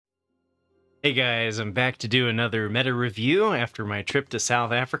Hey guys, I'm back to do another meta review after my trip to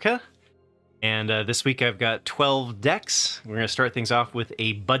South Africa. And this week I've got 12 decks. We're going to start things off with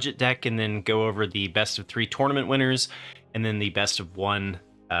a budget deck and then go over the best of 3 tournament winners and then the best of 1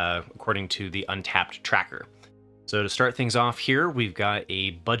 according to the Untapped tracker. So to start things off here, we've got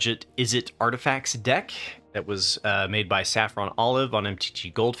a budget Izzet Artifacts deck that was made by Saffron Olive on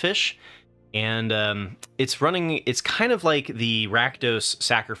MTG Goldfish. And it's kind of like the Rakdos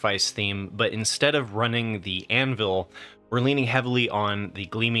Sacrifice theme, but instead of running the Anvil, we're leaning heavily on the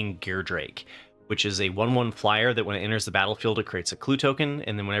Gleaming Geardrake, which is a 1/1 flyer that when it enters the battlefield, it creates a clue token,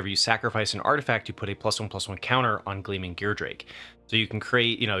 and then whenever you sacrifice an artifact, you put a +1/+1 counter on Gleaming Geardrake. So you can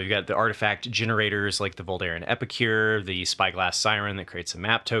create, you've got the artifact generators like the Voldaren Epicure, the Spyglass Siren that creates a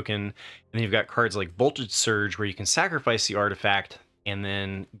map token, and then you've got cards like Voltage Surge where you can sacrifice the artifact and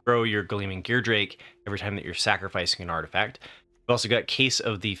then grow your Gleaming Geardrake every time that you're sacrificing an artifact. We've also got Case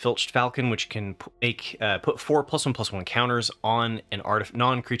of the Filched Falcon, which can put 4 +1/+1 counters on an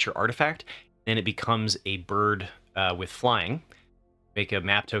non-creature artifact, and it becomes a bird with flying. Make a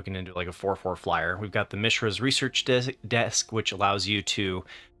map token into like a 4/4 flyer. We've got the Mishra's Research Desk, which allows you to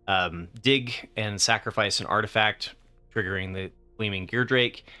dig and sacrifice an artifact, triggering the Gleaming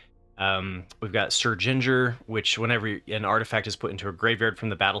Geardrake. We've got Sir Ginger, which whenever an artifact is put into a graveyard from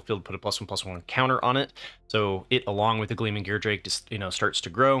the battlefield, put a +1/+1 counter on it. So it, along with the Gleaming Geardrake, just starts to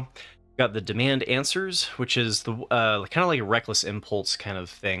grow. We've got the Demand Answers, which is the kind of like a Reckless Impulse kind of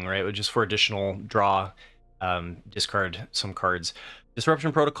thing, right? Just for additional draw, discard some cards.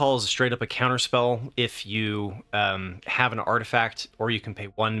 Disruption Protocol is straight up a counter spell if you have an artifact, or you can pay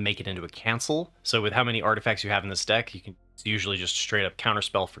 1, make it into a cancel. So with how many artifacts you have in this deck, you can usually just straight up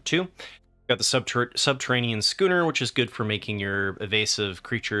counterspell for 2. We've got the Subterranean Schooner, which is good for making your evasive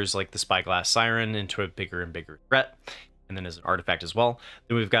creatures like the Spyglass Siren into a bigger and bigger threat, and then as an artifact as well.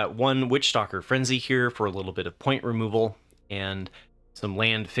 Then we've got 1 Witchstalker Frenzy here for a little bit of point removal, and some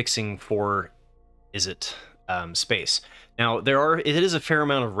land fixing for Izzet space. Now, it is a fair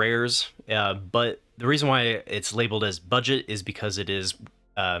amount of rares, but the reason why it's labeled as budget is because it is,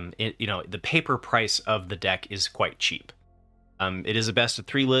 the paper price of the deck is quite cheap. It is a best of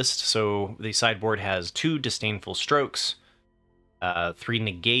 3 list, so the sideboard has 2 Disdainful Strokes, 3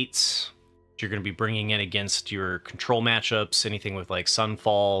 Negates, which you're going to be bringing in against your control matchups, anything with like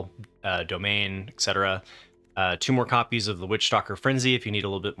Sunfall, Domain, etc. 2 more copies of the Witchstalker Frenzy if you need a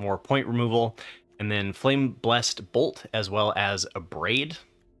little bit more point removal, and then Flame Blessed Bolt, as well as a Braid,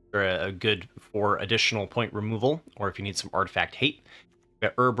 or a good for additional point removal, or if you need some artifact hate. We've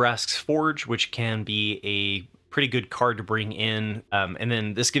got Urbrask's Forge, which can be a pretty good card to bring in, and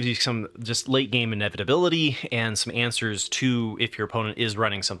then this gives you some just late game inevitability and some answers to if your opponent is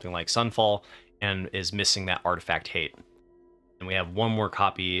running something like Sunfall and is missing that artifact hate. And we have 1 more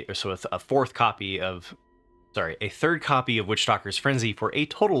copy, or so a third copy of Witchstalker's Frenzy for a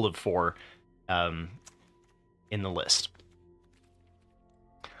total of 4 in the list.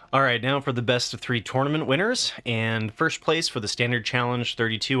 All right, now for the best of 3 tournament winners, and first place for the Standard Challenge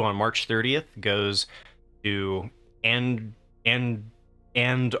 32 on March 30th goes to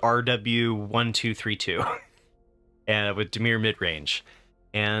RW1232 and with Dimir Midrange.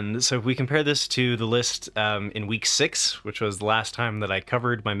 And so if we compare this to the list in week 6, which was the last time that I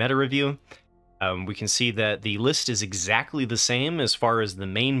covered my meta review, we can see that the list is exactly the same as far as the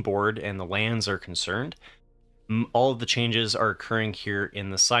main board and the lands are concerned. All of the changes are occurring here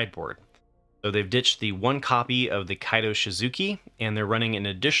in the sideboard. So they've ditched the 1 copy of the Kaido Shizuki, and they're running an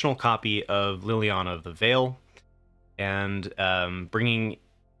additional copy of Liliana of the Veil, and bringing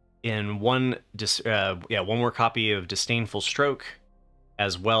in one more copy of Disdainful Stroke,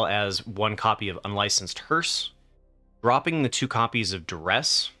 as well as 1 copy of Unlicensed Hearse, dropping the 2 copies of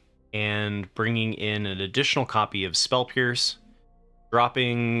Duress, and bringing in an additional copy of Spell Pierce,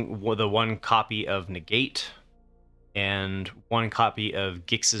 dropping the 1 copy of Negate, and 1 copy of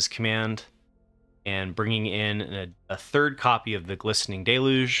Gix's Command, and bringing in a 3rd copy of the Glistening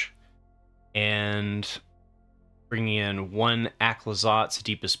Deluge, and bringing in 1 Aklazot's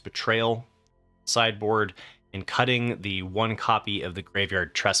Deepest Betrayal sideboard, and cutting the 1 copy of the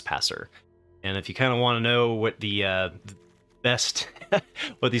Graveyard Trespasser. And if you kind of want to know what the best,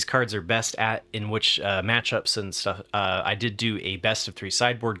 what these cards are best at in which matchups and stuff, I did do a best of 3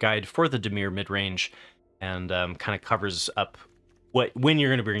 sideboard guide for the Dimir Midrange, and kind of covers up when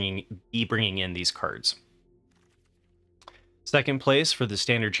you're going to be bringing in these cards. Second place for the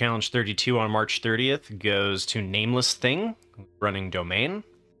Standard Challenge 32 on March 30th goes to Nameless Thing, running Domain.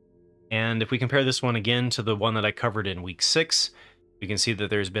 And if we compare this one again to the one that I covered in week 6, we can see that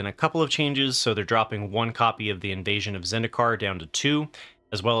there's been a couple of changes. So they're dropping 1 copy of the Invasion of Zendikar down to 2,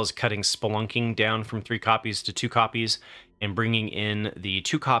 as well as cutting Spelunking down from 3 copies to 2 copies, and bringing in the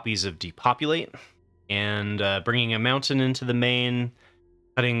 2 copies of Depopulate, and bringing a mountain into the main,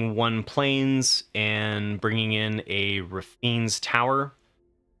 cutting 1 Plains, and bringing in a Rafine's Tower,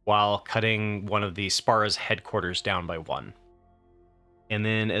 while cutting one of the Spara's headquarters down by 1. And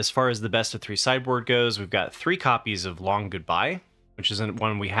then as far as the best of 3 sideboard goes, we've got 3 copies of Long Goodbye, which is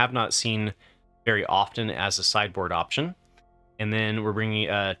one we have not seen very often as a sideboard option. And then we're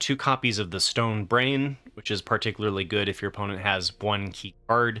bringing 2 copies of the Stone Brain, which is particularly good if your opponent has 1 key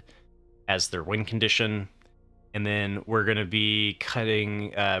card as their win condition. And then we're going to be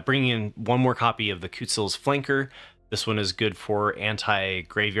bringing in 1 more copy of the Kutzil's Flanker. This one is good for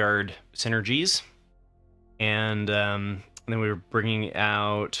anti-graveyard synergies. And then we were bringing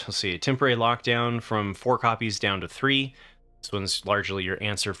out, let's see, Temporary Lockdown from 4 copies down to 3. This one's largely your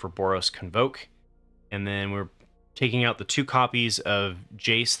answer for Boros Convoke. And then we're taking out the 2 copies of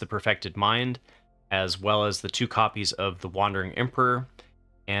Jace, the Perfected Mind, as well as the 2 copies of the Wandering Emperor,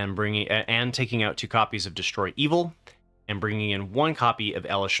 and taking out 2 copies of Destroy Evil, and bringing in 1 copy of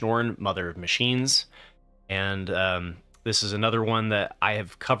Elish Norn, Mother of Machines. And this is another one that I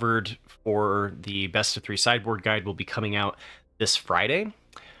have covered for the Best of 3 sideboard guide. Will be coming out this Friday.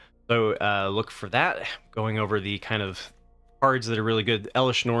 So look for that, going over the kind of cards that are really good.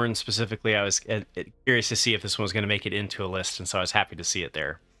 Elish Norn specifically, I was curious to see if this one was going to make it into a list, and so I was happy to see it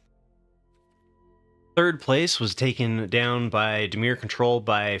there. 3rd place was taken down by Dimir Control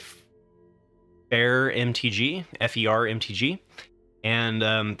by Fair MTG, F-E-R MTG.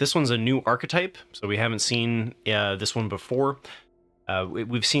 And this one's a new archetype, so we haven't seen this one before.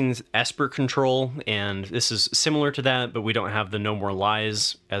 We've seen Esper Control, and this is similar to that, but we don't have the No More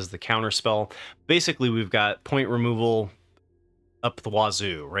Lies as the counter spell. Basically, we've got point removal up the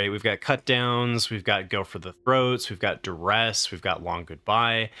wazoo, right? We've got cut downs, we've got Go for the Throats, we've got Duress, we've got Long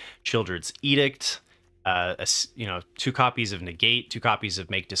Goodbye, Childred's Edict, 2 copies of Negate, 2 copies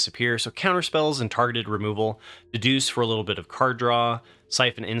of Make Disappear. So counter spells and targeted removal. Deduce for a little bit of card draw.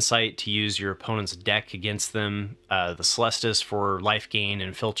 Siphon Insight to use your opponent's deck against them. The Celestis for life gain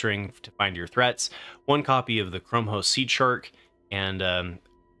and filtering to find your threats. 1 copy of the Chromho Seed Shark, and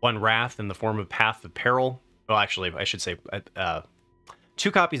 1 Wrath in the form of Path of Peril. Well, actually, I should say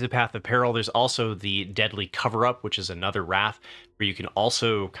 2 copies of Path of Peril. There's also the Deadly Cover-Up, which is another Wrath, where you can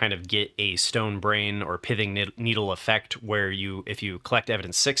also kind of get a Stone Brain or Pithing Needle effect, where if you collect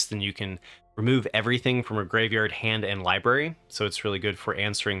Evidence 6, then you can remove everything from a graveyard, hand, and library. So it's really good for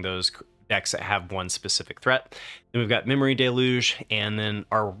answering those decks that have 1 specific threat. Then we've got Memory Deluge, and then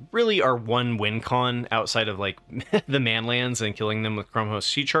our 1 win con outside of like the manlands and killing them with Chromho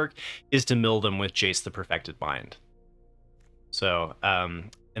Seed Shark is to mill them with Jace the Perfected Mind. So, and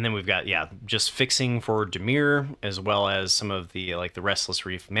then we've got, just fixing for Dimir, as well as some of the, like, the Restless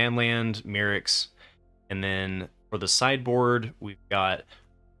Reef Manland, Mirix. And then for the sideboard, we've got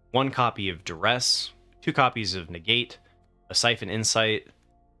 1 copy of Duress, 2 copies of Negate, a Siphon Insight,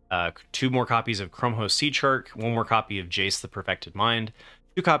 2 more copies of Chromho Seed Shark, 1 more copy of Jace the Perfected Mind,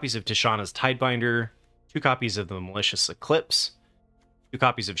 2 copies of Tishana's Tidebinder, 2 copies of the Malicious Eclipse, 2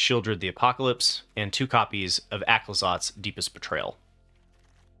 copies of Shieldred the Apocalypse, and 2 copies of Aklazot's Deepest Betrayal.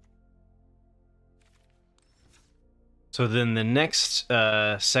 So then the next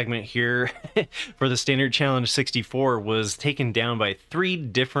segment here for the Standard Challenge 64 was taken down by 3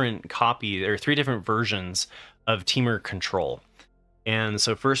 different copies, or 3 different versions of Temur Control. And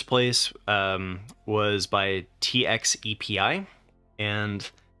so first place was by TXEPI,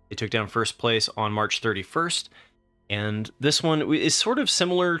 and they took down first place on March 31st. And this one is sort of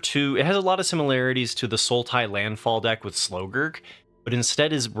similar to, it has a lot of similarities to the Sultai Landfall deck with Slogurg, but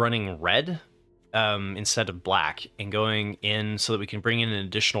instead is running red instead of black, and going in so that we can bring in an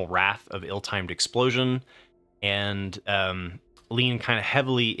additional Wrath of Ill-Timed Explosion, and lean kind of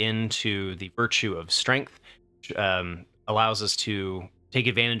heavily into the Virtue of Strength, which allows us to take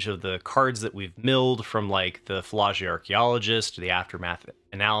advantage of the cards that we've milled from like the Philology Archaeologist, the Aftermath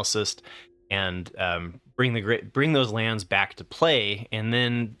Analyst, and bring those lands back to play, and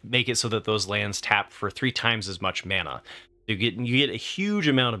then make it so that those lands tap for 3 times as much mana. You get a huge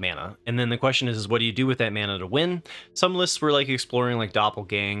amount of mana, and then the question is what do you do with that mana to win? Some lists were like exploring like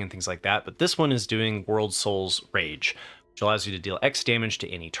Doppelgang and things like that, but this one is doing World Soul's Rage, which allows you to deal X damage to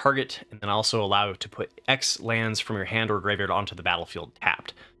any target, and then also allow you to put X lands from your hand or graveyard onto the battlefield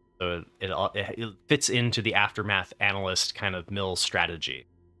tapped. So it fits into the Aftermath Analyst kind of mill strategy.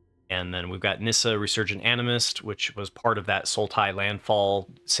 And then we've got Nissa Resurgent Animist, which was part of that Sultai Landfall.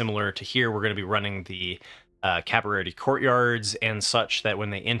 Similar to here, we're going to be running the Cabareti Courtyards and such, that when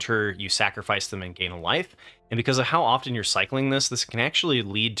they enter, you sacrifice them and gain a life. And because of how often you're cycling this can actually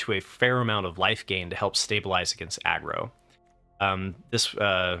lead to a fair amount of life gain to help stabilize against aggro.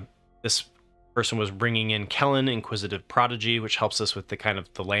 This person was bringing in Kellen, Inquisitive Prodigy, which helps us with the kind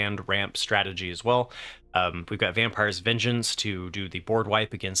of the land ramp strategy as well. We've got Vampire's Vengeance to do the board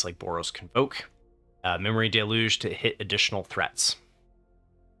wipe against like Boros Convoke, Memory Deluge to hit additional threats.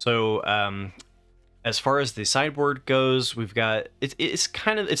 So as far as the sideboard goes, we've got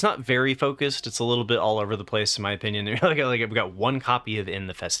it's not very focused. It's a little bit all over the place in my opinion. We've got one copy of In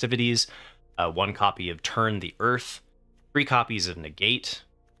the Festivities, one copy of Turn the Earth, 3 copies of Negate,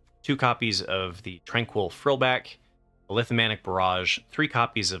 2 copies of the Tranquil Frillback, a Lithomanic Barrage, 3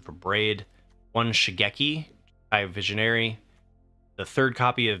 copies of Braid, 1 Shigeki, Visionary, the 3rd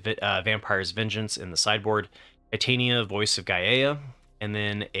copy of Vampire's Vengeance in the sideboard, Titania, Voice of Gaia, and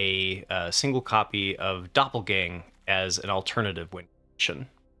then a single copy of Doppelgang as an alternative win condition.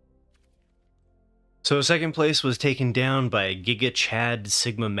 So second place was taken down by Giga Chad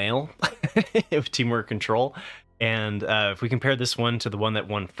Sigma Male with Temur Control. And if we compare this one to the one that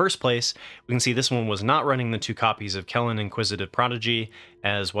won first place, we can see this one was not running the 2 copies of Kellen Inquisitive Prodigy,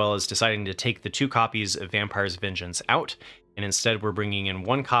 as well as deciding to take the 2 copies of Vampire's Vengeance out. And instead we're bringing in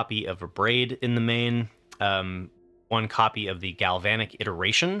 1 copy of a Braid in the main, 1 copy of the Galvanic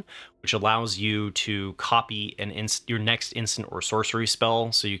Iteration, which allows you to copy your next instant or sorcery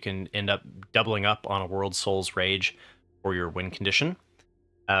spell, so you can end up doubling up on a World Soul's Rage for your win condition.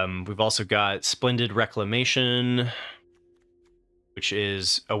 We've also got Splendid Reclamation, which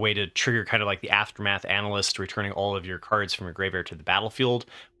is a way to trigger kind of like the Aftermath Analyst, returning all of your cards from your graveyard to the battlefield,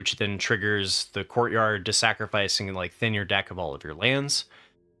 which then triggers the Courtyard Desacrificing and like thin your deck of all of your lands.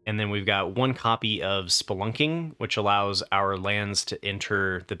 And then we've got 1 copy of Spelunking, which allows our lands to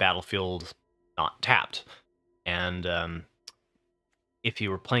enter the battlefield not tapped. And if you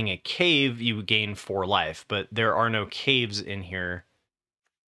were playing a cave, you would gain 4 life, but there are no caves in here.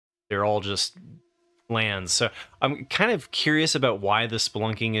 They're all just lands. So I'm kind of curious about why the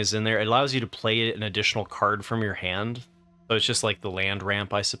Spelunking is in there. It allows you to play an additional card from your hand. So it's just like the land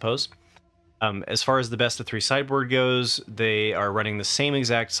ramp, I suppose. As far as the best of 3 sideboard goes, they are running the same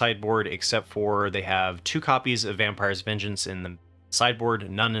exact sideboard, except for they have 2 copies of Vampire's Vengeance in the sideboard,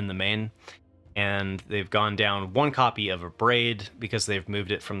 none in the main. And they've gone down 1 copy of a Braid because they've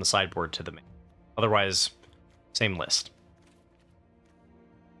moved it from the sideboard to the main. Otherwise, same list.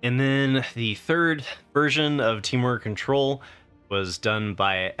 And then the 3rd version of Temur Control was done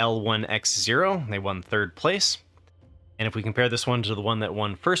by L1X0. They won 3rd place. And if we compare this one to the one that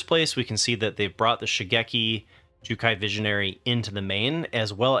won first place, we can see that they've brought the Shigeki Jukai Visionary into the main,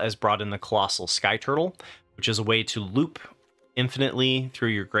 as well as brought in the Colossal Sky Turtle, which is a way to loop infinitely through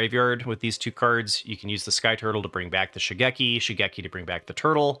your graveyard with these 2 cards. You can use the Sky Turtle to bring back the Shigeki, Shigeki to bring back the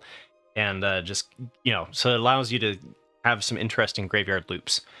Turtle, and so it allows you to have some interesting graveyard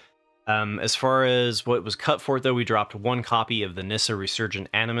loops. As far as what was cut for it, though, we dropped 1 copy of the Nissa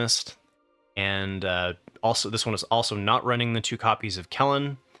Resurgent Animist, and also this one is also not running the 2 copies of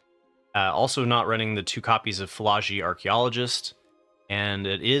Kellen, also not running the 2 copies of Philagi Archaeologist, and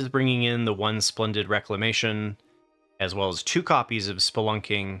it is bringing in the 1 Splendid Reclamation, as well as 2 copies of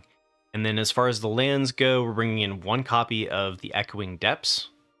Spelunking. And then as far as the lands go, we're bringing in 1 copy of the Echoing Depths,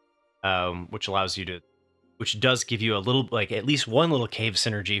 which does give you a little, like at least 1 little cave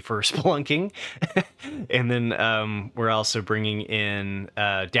synergy for Spelunking. And then we're also bringing in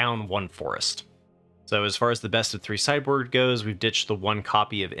down 1 forest. So as far as the best of 3 sideboard goes, we've ditched the 1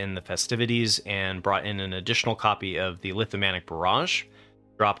 copy of In the Festivities and brought in an additional copy of the Lithomanic Barrage.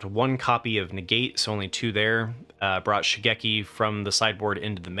 Dropped 1 copy of Negate, so only 2 there. Brought Shigeki from the sideboard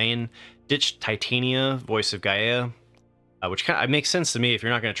into the main. Ditched Titania, Voice of Gaia, which kind of makes sense to me if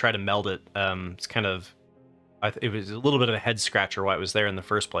you're not going to try to meld it. It's kind of, it was a little bit of a head scratcher why it was there in the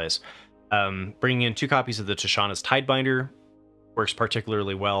first place. Bringing in 2 copies of the Tishana's Tidebinder. Works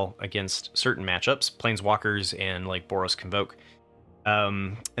particularly well against certain matchups, Planeswalkers and like Boros Convoke.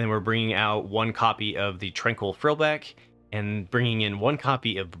 And we're bringing out 1 copy of the Tranquil Frillback and bringing in 1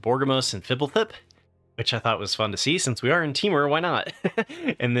 copy of Borgamos and Fibblethip, which I thought was fun to see since we are in Temur, why not?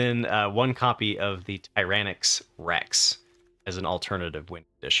 And then 1 copy of the Tyrannix Rex as an alternative win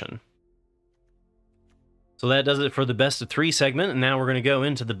condition. So that does it for the best of 3 segment, and now we're going to go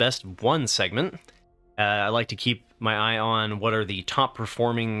into the best of 1 segment. I like to keep my eye on what are the top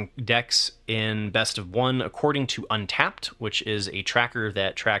performing decks in Best of 1 according to Untapped, which is a tracker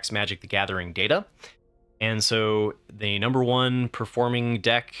that tracks Magic the Gathering data. And so the #1 performing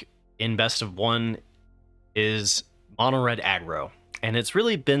deck in Best of 1 is Mono Red Aggro. And it's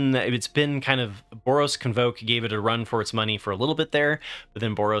really been kind of Boros Convoke gave it a run for its money for a little bit there, but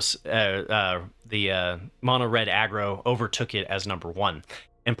then Boros the mono red aggro overtook it as number one.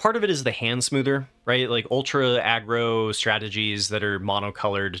 And part of it is the hand smoother, right? Like ultra aggro strategies that are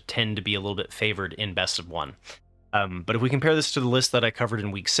monocolored tend to be a little bit favored in best of one. But if we compare this to the list that I covered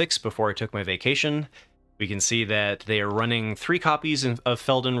in week 6 before I took my vacation, we can see that they are running 3 copies of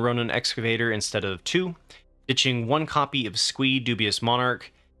Feldon Ronin Excavator instead of 2, ditching 1 copy of Squee Dubious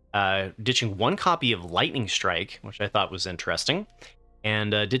Monarch, ditching 1 copy of Lightning Strike, which I thought was interesting,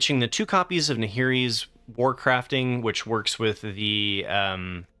 and ditching the 2 copies of Nahiri's Warcrafting, which works with the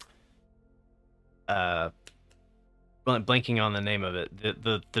blanking on the name of it,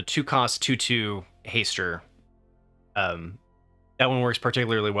 the 2-cost 2/2 haster. That one works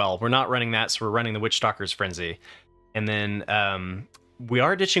particularly well. We're not running that, so we're running the Witchstalker's Frenzy. And then we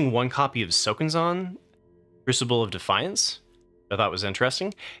are ditching 1 copy of Sokenzan, Crucible of Defiance, I thought was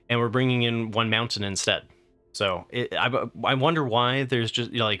interesting, and we're bringing in 1 mountain instead. So I wonder why there's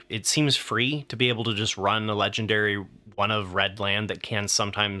just, you know, like, it seems free to be able to just run a legendary 1 of red land that can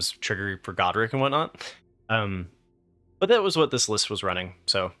sometimes trigger for Godric and whatnot. But that was what this list was running,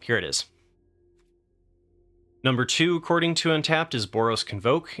 so here it is. Number 2, according to Untapped, is Boros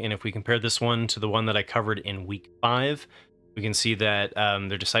Convoke, and if we compare this one to the one that I covered in week 5, we can see that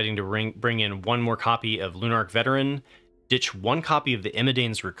they're deciding to bring in 1 more copy of Lunarch Veteran, ditch 1 copy of the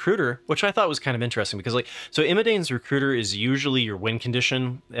Imidane's Recruiter, which I thought was kind of interesting because, like, so Imidane's Recruiter is usually your win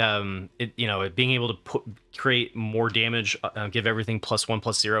condition. Being able to create more damage, give everything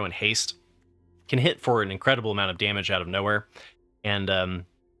 +1/+0 and haste, can hit for an incredible amount of damage out of nowhere, and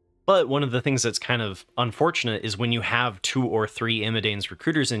but one of the things that's kind of unfortunate is when you have 2 or 3 Imidane's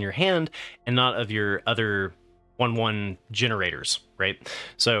Recruiters in your hand and not of your other 1/1 generators, right?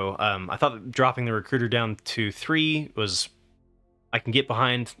 So I thought dropping the Recruiter down to 3 was, I can get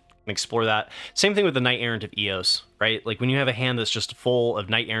behind and explore that. Same thing with the Knight Errant of Eos, right? Like when you have a hand that's just full of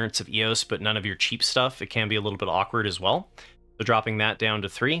Knight Errants of Eos but none of your cheap stuff, it can be a little bit awkward as well. So dropping that down to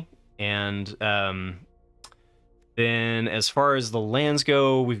 3, and then as far as the lands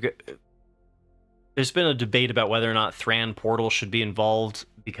go, there's been a debate about whether or not Thran Portal should be involved,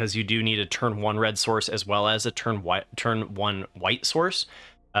 because you do need a turn 1 red source as well as a turn 1 white source.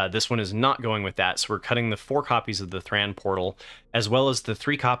 This one is not going with that, so we're cutting the 4 copies of the Thran Portal, as well as the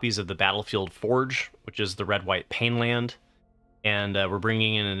 3 copies of the Battlefield Forge, which is the red-white pain land, and we're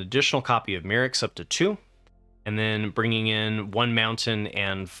bringing in an additional copy of Merrick's up to 2, and then bringing in 1 mountain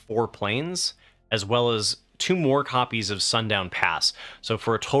and 4 plains, as well as 2 more copies of Sundown Pass, so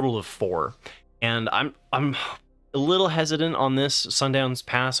for a total of 4. And I'm a little hesitant on this Sundown's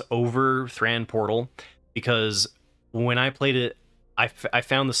Pass over Thran Portal, because when I played it, I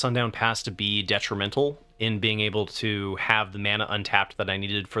found the Sundown Pass to be detrimental in being able to have the mana untapped that I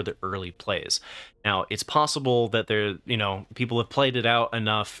needed for the early plays. Now, it's possible that people have played it out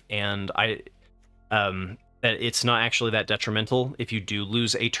enough, and that it's not actually that detrimental. If you do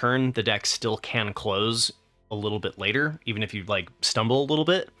lose a turn, the deck still can close a little bit later, even if you stumble a little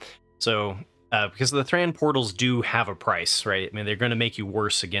bit. So because the Thran Portals do have a price, right? I mean, they're going to make you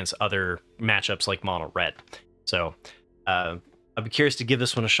worse against other matchups like Mono Red. So I'll be curious to give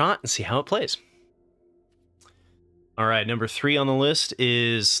this one a shot and see how it plays. All right, number 3 on the list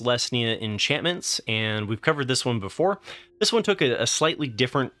is Selesnya Enchantments, and we've covered this one before. This one took a slightly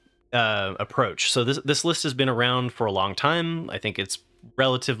different approach. So this list has been around for a long time. I think it's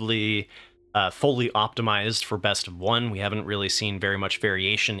relatively fully optimized for best of 1. We haven't really seen very much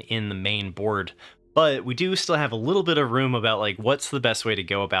variation in the main board, but we do still have a little bit of room about what's the best way to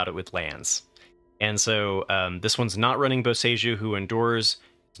go about it with lands. And so this one's not running Boseiju, Who Endures.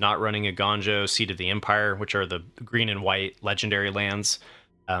 It's not running a Gonjo, Seat of the Empire, which are the green and white legendary lands.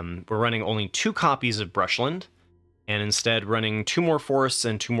 We're running only 2 copies of Brushland, and instead running 2 more forests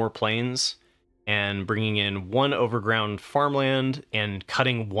and 2 more plains, and bringing in 1 overground farmland and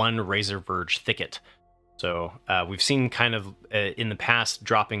cutting 1 Razor Verge thicket. So we've seen kind of in the past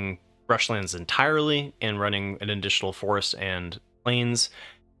dropping brushlands entirely and running an additional forest and plains,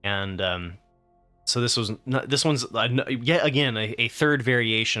 and so this one's yet again a third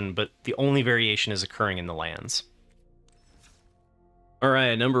variation, but the only variation is occurring in the lands. All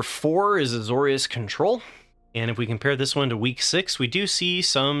right, number 4 is Azorius Control, and if we compare this one to week 6, we do see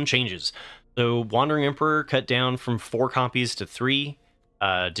some changes. So Wandering Emperor cut down from 4 copies to 3,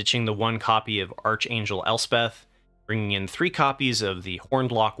 ditching the 1 copy of Archangel Elspeth, bringing in 3 copies of the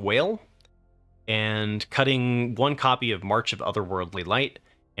Hornlock Whale, and cutting 1 copy of March of Otherworldly Light,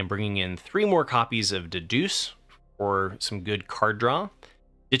 and bringing in 3 more copies of Deduce for some good card draw.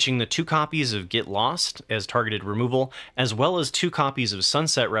 ditching the 2 copies of Get Lost as targeted removal, as well as 2 copies of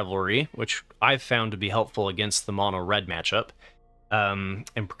Sunset Revelry, which I've found to be helpful against the mono red matchup, and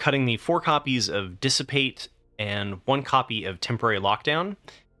cutting the 4 copies of Dissipate and 1 copy of Temporary Lockdown,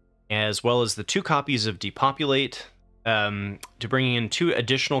 as well as the 2 copies of Depopulate, to bringing in 2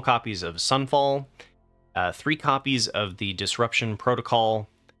 additional copies of Sunfall, 3 copies of the Disruption Protocol,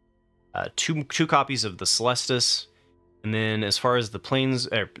 2 copies of the Celestis, and then as far as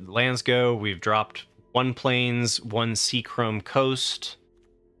the lands go, we've dropped 1 Plains, 1 Seachrome Coast,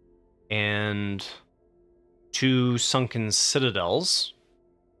 and 2 Sunken Citadels,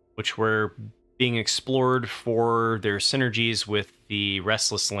 which were being explored for their synergies with the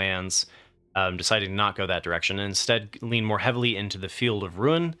Restless lands, deciding to not go that direction, and instead lean more heavily into the Field of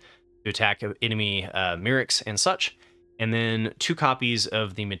Ruin to attack enemy Myrics and such, and then 2 copies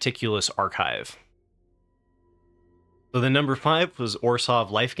of the Meticulous Archive. So the number 5 was Orsov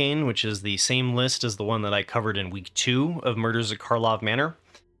Lifegain, which is the same list as the one that I covered in week 2 of Murders at Karlov Manor.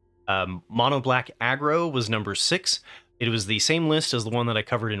 Mono Black Aggro was number 6. It was the same list as the one that I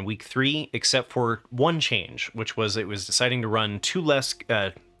covered in week 3, except for one change, which was it was deciding to run 2 less,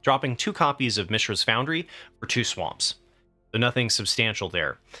 dropping 2 copies of Mishra's Foundry for 2 swamps. So nothing substantial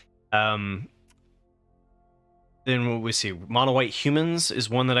there. Then what we see, Mono White Humans is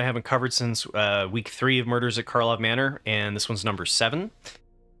one that I haven't covered since week 3 of Murders at Karlov Manor, and this one's number 7.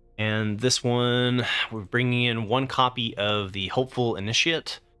 And this one, we're bringing in 1 copy of the Hopeful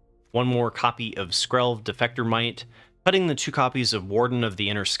Initiate, 1 more copy of Skrelv Defector Might, cutting the 2 copies of Warden of the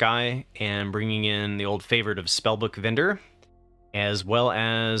Inner Sky, and bringing in the old favorite of Spellbook Vendor, as well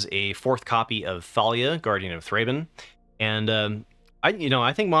as a 4th copy of Thalia, Guardian of Thraben. And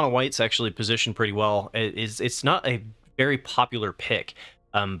I think Mono White's actually positioned pretty well. It's not a very popular pick,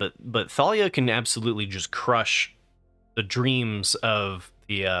 but Thalia can absolutely just crush the dreams of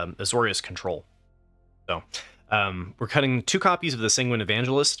the Azorius Control. So we're cutting 2 copies of the Sanguine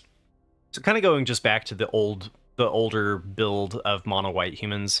Evangelist. So kind of going just back to the older build of Mono White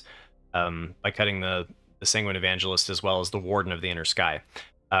Humans, by cutting the Sanguine Evangelist as well as the Warden of the Inner Sky.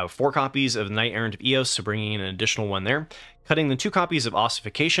 4 copies of Knight Errant of Eos, so bringing in an additional 1 there. Cutting the 2 copies of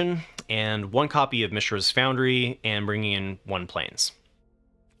Ossification, and 1 copy of Mishra's Foundry, and bringing in 1 Plains.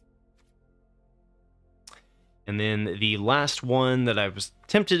 And then the last one that I was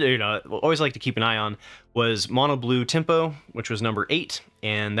tempted, always like to keep an eye on, was Mono Blue Tempo, which was number 8,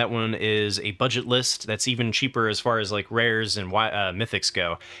 and that one is a budget list that's even cheaper as far as like rares and mythics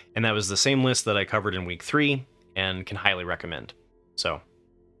go, and that was the same list that I covered in week 3, and can highly recommend. So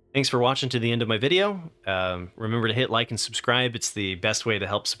thanks for watching to the end of my video. Remember to hit like and subscribe. It's the best way to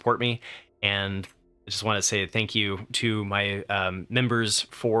help support me. And I just want to say thank you to my members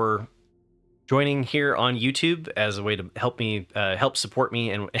for joining here on YouTube as a way to help me, help support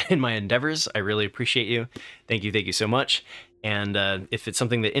me in my endeavors. I really appreciate you. Thank you so much. And if it's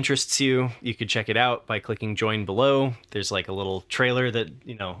something that interests you, you could check it out by clicking join below. There's like a little trailer that,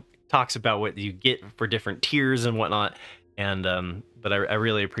 talks about what you get for different tiers and whatnot. And but I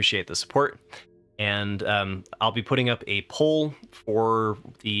really appreciate the support. And I'll be putting up a poll for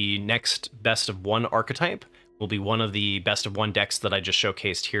the next best of 1 archetype. Will be one of the best of 1 decks that I just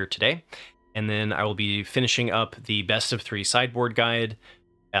showcased here today. And then I will be finishing up the best of 3 sideboard guide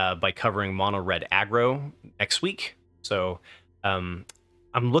by covering Mono Red Aggro next week. So I'm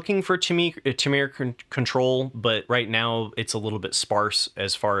looking for Dimir Control, but right now it's a little bit sparse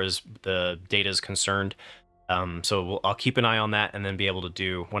as far as the data is concerned. So I'll keep an eye on that and then be able to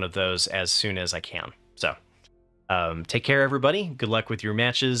do one of those as soon as I can. So take care, everybody. Good luck with your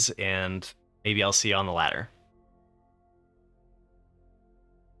matches, and maybe I'll see you on the ladder.